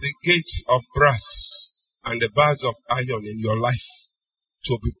want the gates of brass and the bars of iron in your life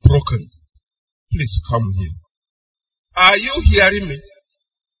to be broken, please come here. Are you hearing me?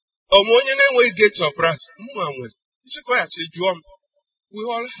 Gates of brass. We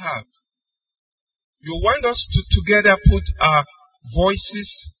all have. You want us to together put our voices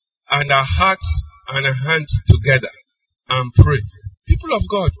and our hearts and our hands together and pray. People of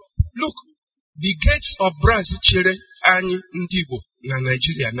God, look, the gates of brass, Chere, and Ndibo, na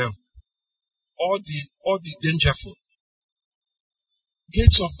Nigeria now. All the dangerful.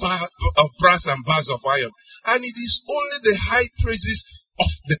 Gates of brass and bars of iron. And it is only the high praises of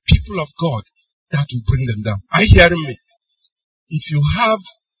the people of God that will bring them down. Are you hearing me? If you have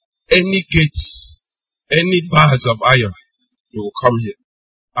any gates, any bars of iron, you will come here.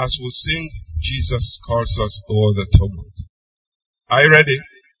 As we sing, Jesus calls us all the tumult. Are you ready?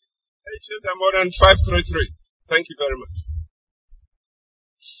 More than 533. Thank you very much.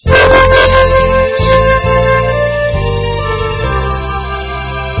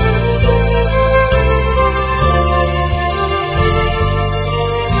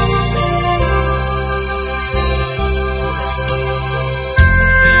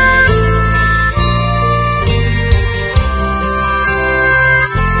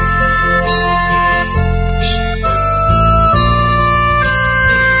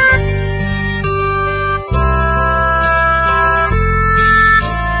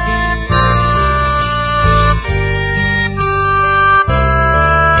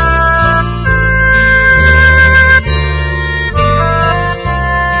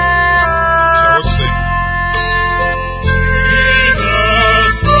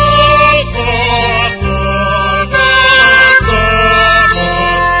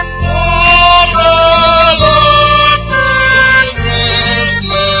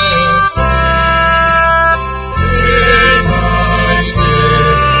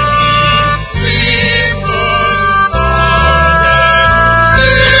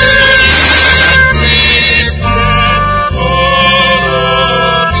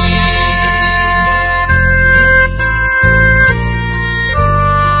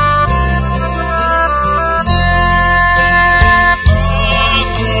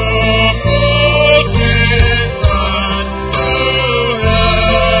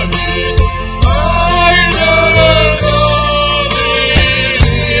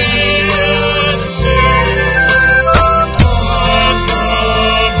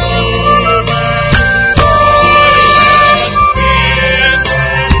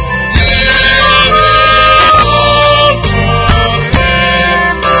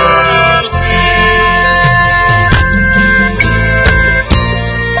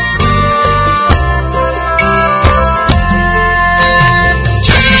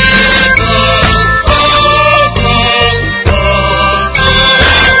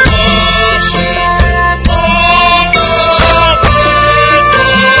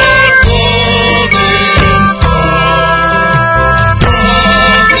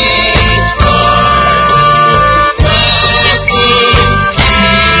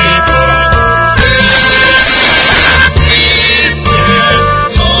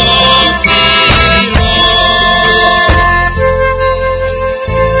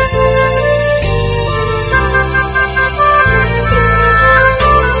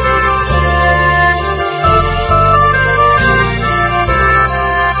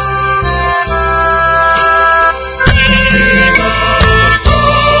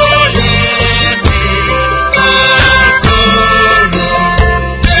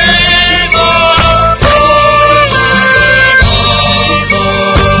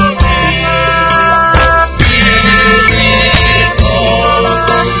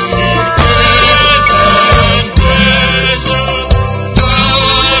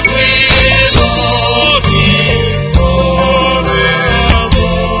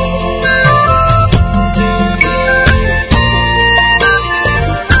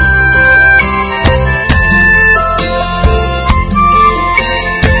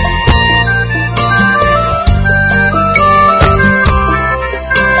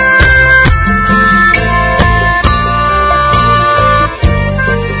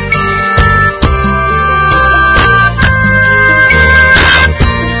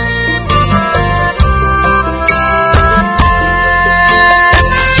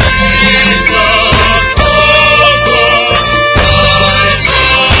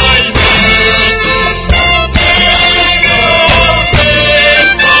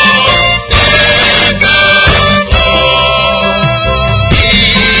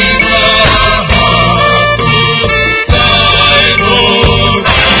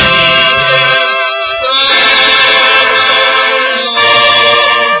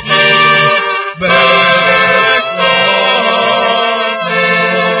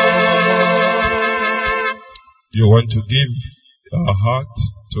 want to give our heart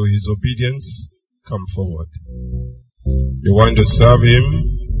to His obedience, come forward. You want to serve Him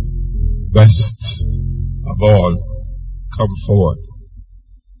best of all, come forward.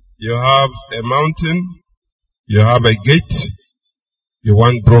 You have a mountain, you have a gate, you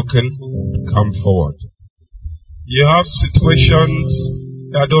want broken, come forward. You have situations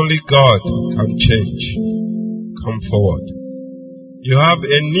that only God can change, come forward. You have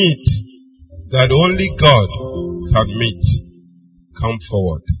a need that only God can meet, come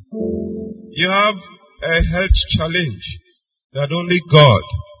forward. You have a health challenge that only God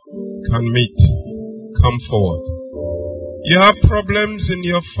can meet, come forward. You have problems in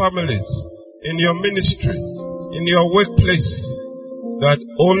your families, in your ministry, in your workplace, that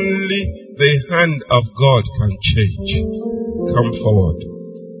only the hand of God can change, come forward.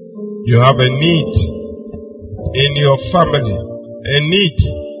 You have a need in your family, a need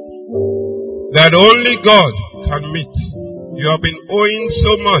that only God can meet. You have been owing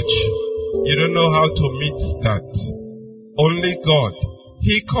so much, you don't know how to meet that. Only God.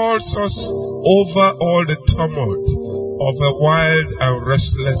 He calls us over all the tumult of a wild and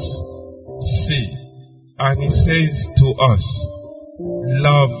restless sea. And He says to us,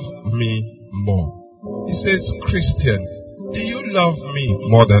 love me more. He says, Christian, do you love me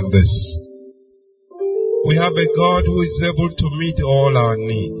more than this? We have a God who is able to meet all our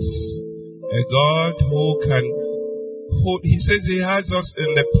needs. A God who can, He says He has us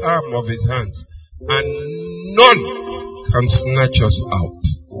in the palm of His hands, and none can snatch us out.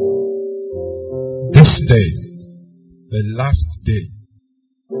 This day, the last day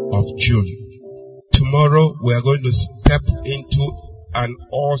of June, tomorrow we are going to step into an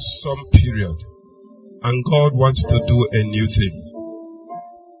awesome period, and God wants to do a new thing.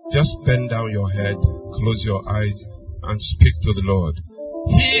 Just bend down your head, close your eyes, and speak to the Lord.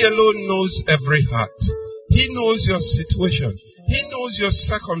 He alone knows every heart. He knows your situation. He knows your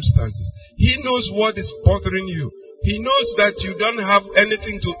circumstances. He knows what is bothering you. He knows that you don't have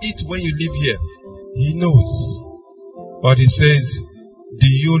anything to eat when you live here. He knows. But He says, do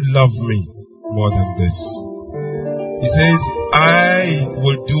you love me more than this? He says, I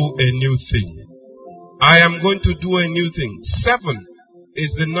will do a new thing. I am going to do a new thing. 7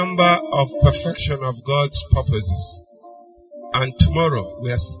 is the number of perfection of God's purposes. And tomorrow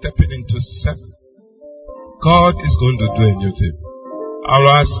we are stepping into 7. God is going to do a new thing. I'll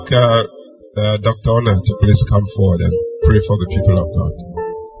ask Dr. Ona to please come forward and pray for the people of God.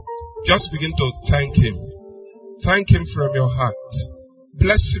 Just begin to thank Him. Thank Him from your heart.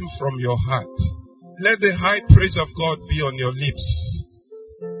 Bless Him from your heart. Let the high praise of God be on your lips.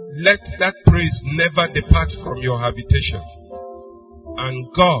 Let that praise never depart from your habitation.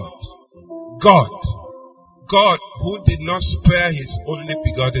 And God who did not spare His only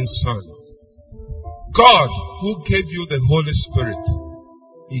begotten Son, God who gave you the Holy Spirit,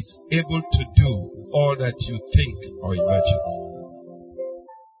 is able to do all that you think or imagine.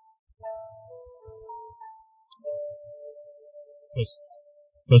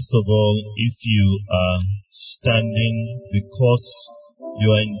 First of all, if you are standing because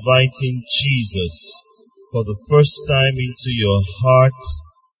you are inviting Jesus for the first time into your heart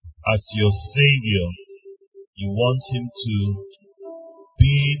as your Savior, you want Him to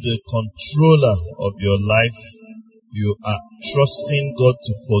be the controller of your life, you are trusting God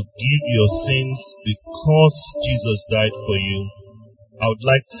to forgive your sins because Jesus died for you, I would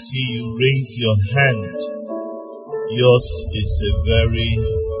like to see you raise your hand. Yours is a very,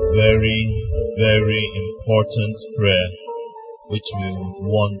 very, very important prayer which we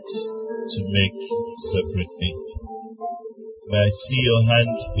want to make separately. May I see your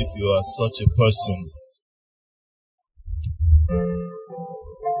hand if you are such a person?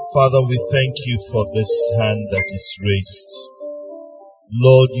 Father, we thank you for this hand that is raised.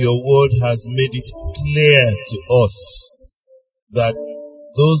 Lord, your word has made it clear to us that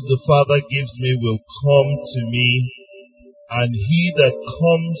those the Father gives me will come to me, and he that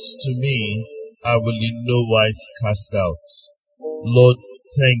comes to me I will in no wise cast out. Lord,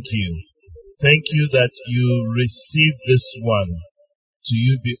 thank you. Thank you that you receive this one. To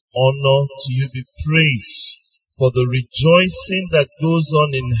you be honor, to you be praise for the rejoicing that goes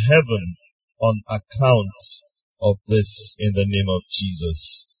on in heaven on account of this in the name of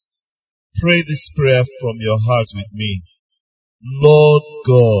Jesus. Pray this prayer from your heart with me. Lord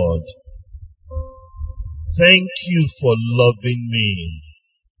God, thank you for loving me.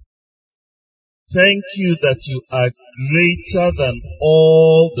 Thank you that you are greater than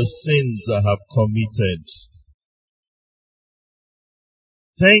all the sins I have committed.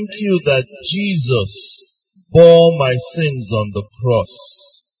 Thank you that Jesus bore my sins on the cross.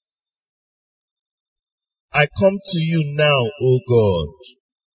 I come to you now, O God,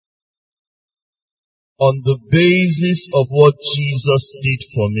 on the basis of what Jesus did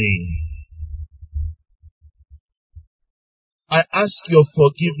for me. I ask your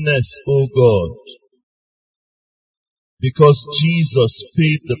forgiveness, O God, because Jesus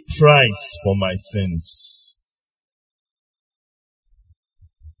paid the price for my sins.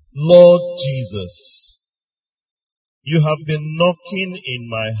 Lord Jesus, you have been knocking in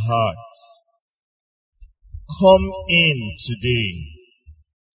my heart. Come in today.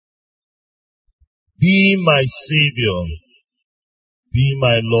 Be my Savior. Be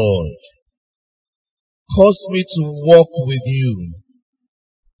my Lord. Cause me to walk with you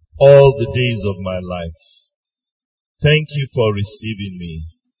all the days of my life. Thank you for receiving me.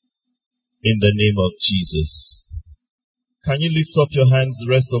 In the name of Jesus. Can you lift up your hands, the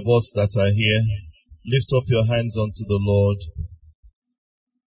rest of us that are here? Lift up your hands unto the Lord.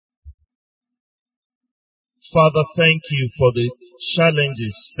 Father, thank you for the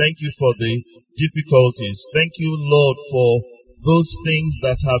challenges. Thank you for the difficulties. Thank you, Lord, for those things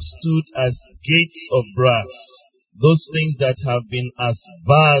that have stood as gates of brass. Those things that have been as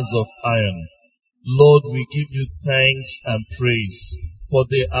bars of iron. Lord, we give you thanks and praise, for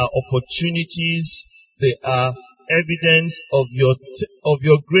they are opportunities, they are evidence of your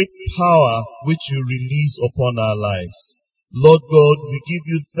great power which you release upon our lives. Lord God, we give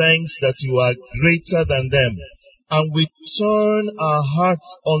you thanks that you are greater than them, and we turn our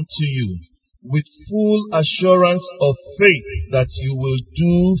hearts unto you with full assurance of faith that you will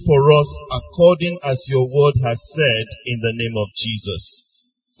do for us according as your word has said, in the name of Jesus.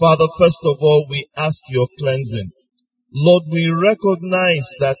 Father, first of all, we ask your cleansing. Lord, we recognize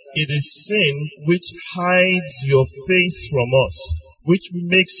that it is sin which hides your face from us, which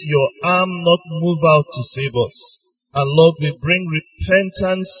makes your arm not move out to save us. And Lord, we bring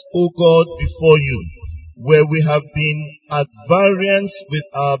repentance, O God, before you, where we have been at variance with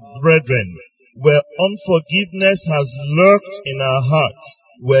our brethren, where unforgiveness has lurked in our hearts,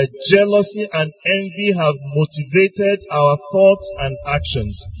 where jealousy and envy have motivated our thoughts and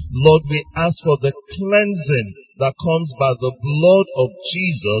actions. Lord, we ask for the cleansing that comes by the blood of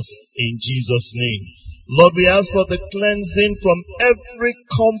Jesus, in Jesus' name. Lord, we ask for the cleansing from every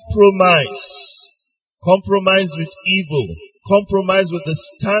compromise with evil, compromise with the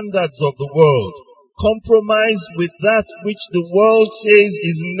standards of the world, compromise with that which the world says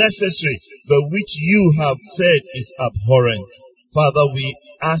is necessary, but which you have said is abhorrent. Father, we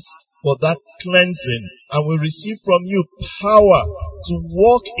ask for that cleansing, and we receive from you power to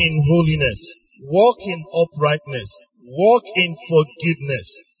walk in holiness, walk in uprightness, walk in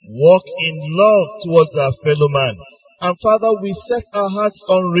forgiveness, walk in love towards our fellow man. And Father, we set our hearts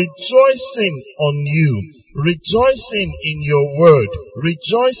on rejoicing on you, rejoicing in your word,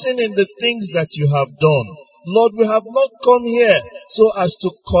 rejoicing in the things that you have done. Lord, we have not come here so as to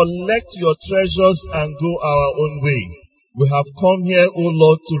collect your treasures and go our own way. We have come here, O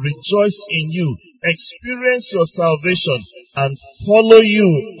Lord, to rejoice in you, experience your salvation, and follow you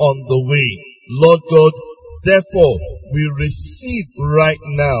on the way. Lord God, therefore, we receive right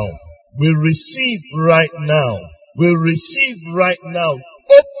now. We receive right now. We receive right now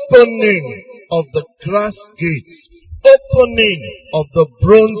opening of the glass gates, opening of the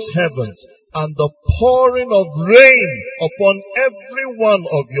bronze heavens, and the pouring of rain upon every one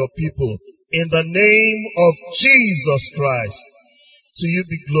of your people. In the name of Jesus Christ. To you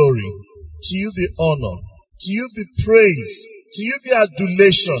be glory, to you be honor, to you be praise, to you be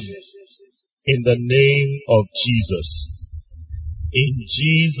adulation. In the name of Jesus. In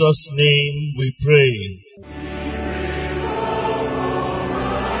Jesus' name we pray.